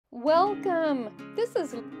Welcome! This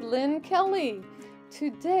is Lynn Kelly.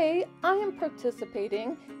 Today I am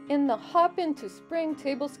participating in the Hop into Spring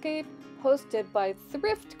Tablescape hosted by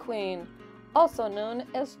Thrift Queen, also known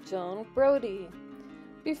as Joan Brodie.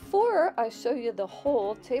 Before I show you the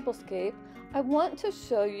whole tablescape, I want to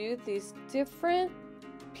show you these different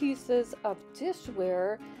pieces of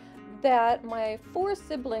dishware that my 4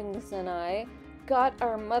 siblings and I got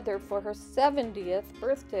our mother for her 70th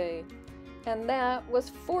birthday. And that was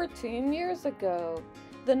 14 years ago.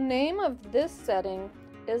 The name of this setting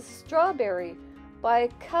is Strawberry by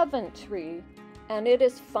Coventry, and it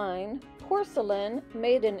is fine porcelain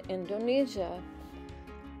made in Indonesia.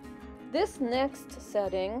 This next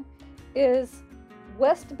setting is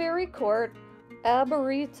Westbury Court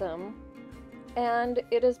Arboretum, and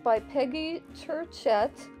it is by Peggy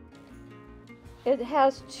Turchette. It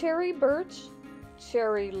has cherry birch,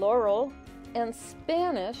 cherry laurel, and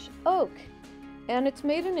Spanish oak, and it's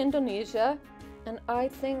made in Indonesia, and I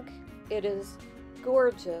think it is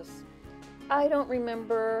gorgeous. I don't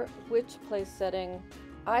remember which place setting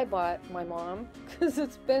I bought my mom because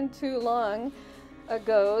it's been too long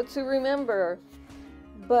ago to remember,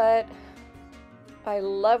 but I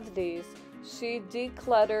love these. She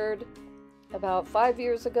decluttered about 5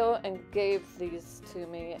 years ago and gave these to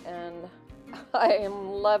me, and I am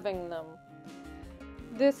loving them.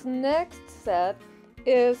 This next set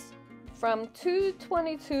is from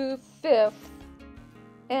 222 Fifth,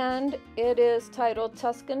 and it is titled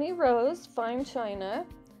Tuscany Rose Fine China,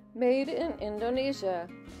 made in Indonesia.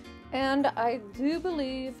 And I do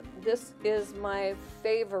believe this is my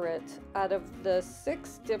favorite out of the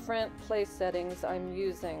 6 different place settings I'm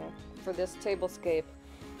using for this tablescape.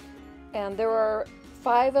 And there are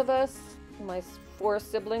 5 of us, my 4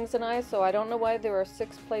 siblings and I, so I don't know why there are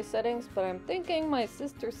 6 place settings, but I'm thinking my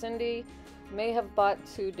sister Cindy may have bought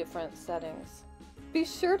 2 different settings. Be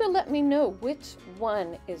sure to let me know which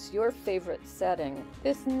one is your favorite setting.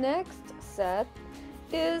 This next set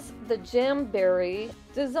is the Jamberry,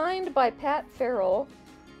 designed by Pat Farrell,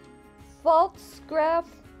 Pfaltzgraff,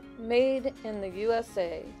 made in the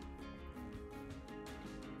USA.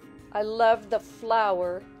 I love the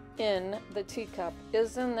flower in the teacup.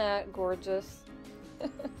 Isn't that gorgeous?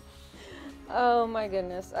 Oh my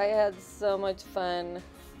goodness, I had so much fun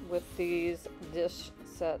with these dish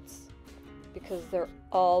sets because they're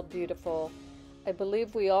all beautiful. I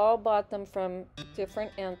believe we all bought them from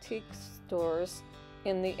different antique stores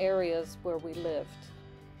in the areas where we lived.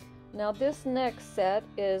 Now this next set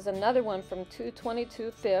is another one from 222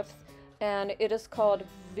 Fifth, and it is called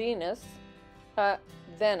Venice.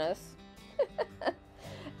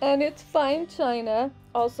 And it's fine china,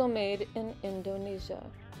 also made in Indonesia.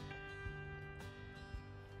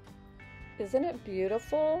 Isn't it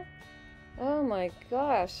beautiful? Oh my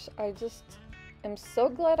gosh, I just am so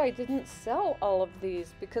glad I didn't sell all of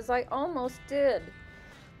these because I almost did.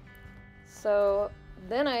 So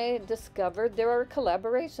then I discovered there are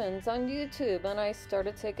collaborations on YouTube, and I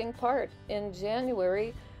started taking part in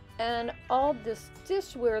January, and all this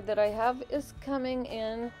dishware that I have is coming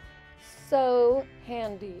in so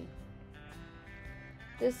handy.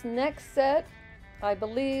 This next set, I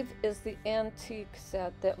believe, is the antique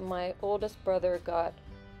set that my oldest brother got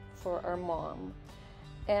for our mom.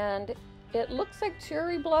 And it looks like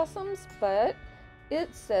cherry blossoms, but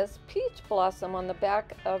it says peach blossom on the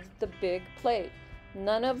back of the big plate.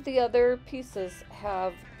 None of the other pieces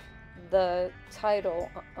have the title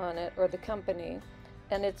on it or the company,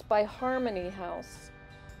 and it's by Harmony House.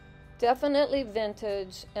 Definitely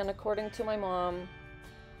vintage, and according to my mom,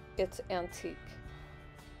 it's antique.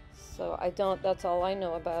 So that's all I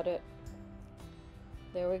know about it.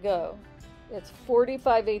 There we go. It's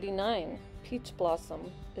 $45.89. Peach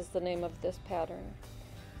Blossom is the name of this pattern.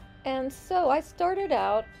 And so I started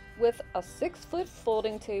out with a 6-foot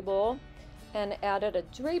folding table and added a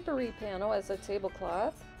drapery panel as a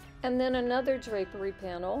tablecloth, and then another drapery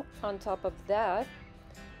panel on top of that,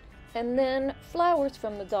 and then flowers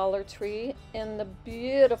from the Dollar Tree in the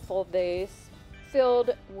beautiful vase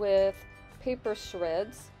filled with paper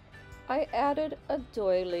shreds. I added a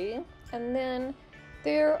doily, and then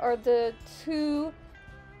there are the 2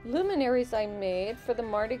 luminaries I made for the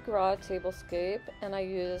Mardi Gras tablescape, and I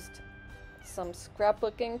used some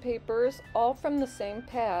scrapbooking papers, all from the same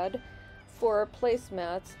pad, for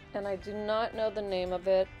placemats, and I do not know the name of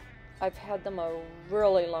it. I've had them a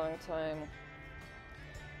really long time.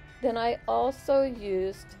 Then I also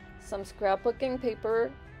used some scrapbooking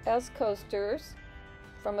paper as coasters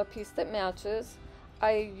from a piece that matches.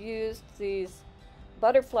 I used these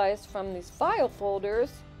butterflies from these file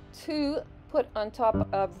folders to put on top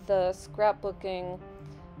of the scrapbooking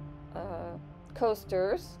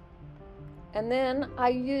coasters. And then I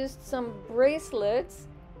used some bracelets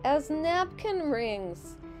as napkin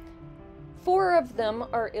rings. 4 of them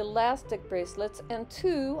are elastic bracelets and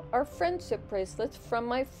 2 are friendship bracelets from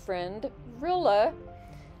my friend Rilla.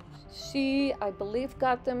 She, I believe,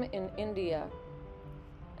 got them in India,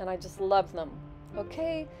 and I just love them.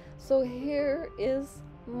 Okay, so here is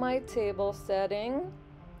my table setting,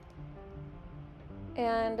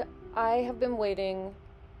 and I have been waiting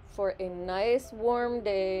for a nice warm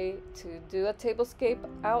day to do a tablescape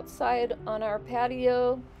outside on our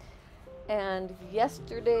patio. And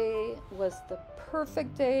yesterday was the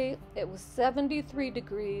perfect day. It was 73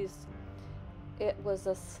 degrees. It was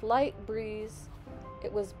a slight breeze.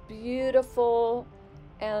 It was beautiful.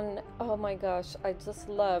 And oh my gosh, I just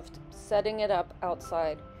loved setting it up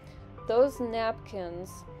outside. Those napkins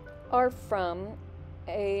are from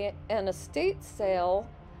an estate sale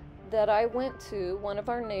that I went to. One of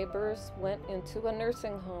our neighbors went into a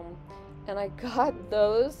nursing home, and I got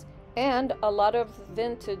those and a lot of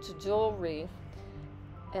vintage jewelry,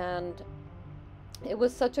 and it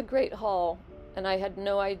was such a great haul, and I had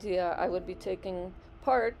no idea I would be taking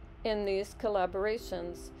part in these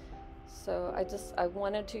collaborations. So I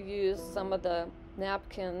wanted to use some of the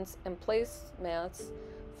napkins and placemats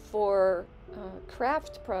for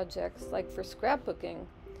craft projects, like for scrapbooking,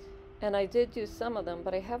 and I did use some of them,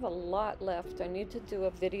 but I have a lot left. I need to do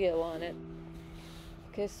a video on it.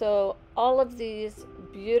 Okay, so all of these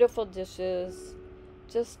beautiful dishes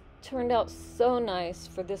just turned out so nice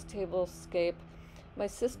for this tablescape. My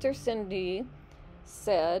sister Cindy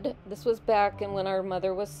said, this was back in when our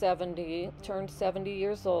mother was 70, turned 70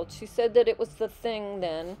 years old. She said that it was the thing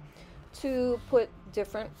then to put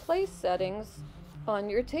different place settings on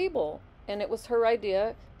your table. And it was her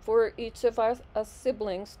idea for each of us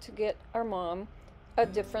siblings to get our mom a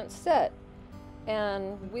different set.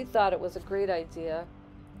 And we thought it was a great idea.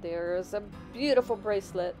 There's a beautiful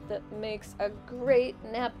bracelet that makes a great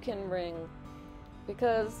napkin ring,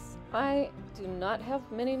 because I do not have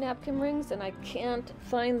many napkin rings and I can't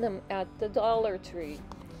find them at the Dollar Tree.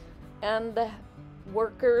 And the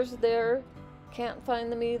workers there can't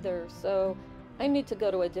find them either. So I need to go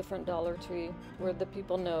to a different Dollar Tree where the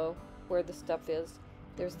people know where the stuff is.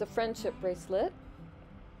 There's the friendship bracelet.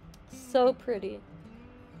 So pretty.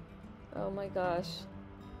 Oh my gosh.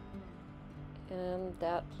 And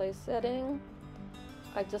that place setting,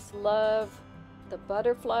 I just love the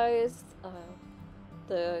butterflies,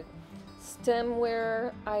 the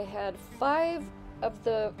stemware. I had 5 of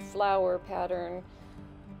the flower pattern,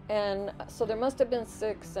 and so there must have been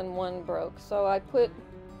 6 and 1 broke. So I put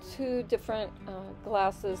 2 different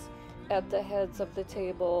glasses at the heads of the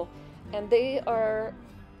table, and they are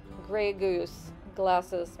Grey Goose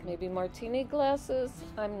glasses, maybe martini glasses,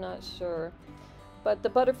 I'm not sure. But the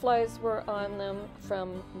butterflies were on them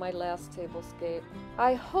from my last tablescape.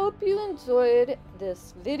 I hope you enjoyed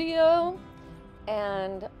this video,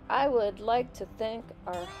 and I would like to thank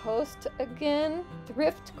our host again,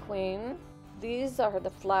 Thrift Queen. These are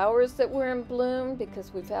the flowers that were in bloom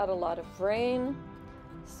because we've had a lot of rain.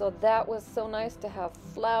 So that was so nice to have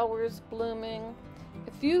flowers blooming.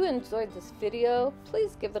 If you enjoyed this video,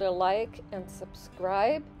 please give it a like and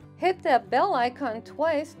subscribe. Hit that bell icon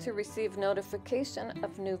twice to receive notification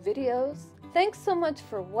of new videos. Thanks so much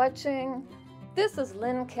for watching. This is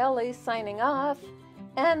Lynn Kelly signing off,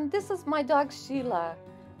 and this is my dog Sheila.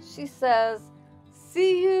 She says,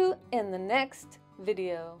 see you in the next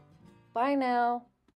video. Bye now.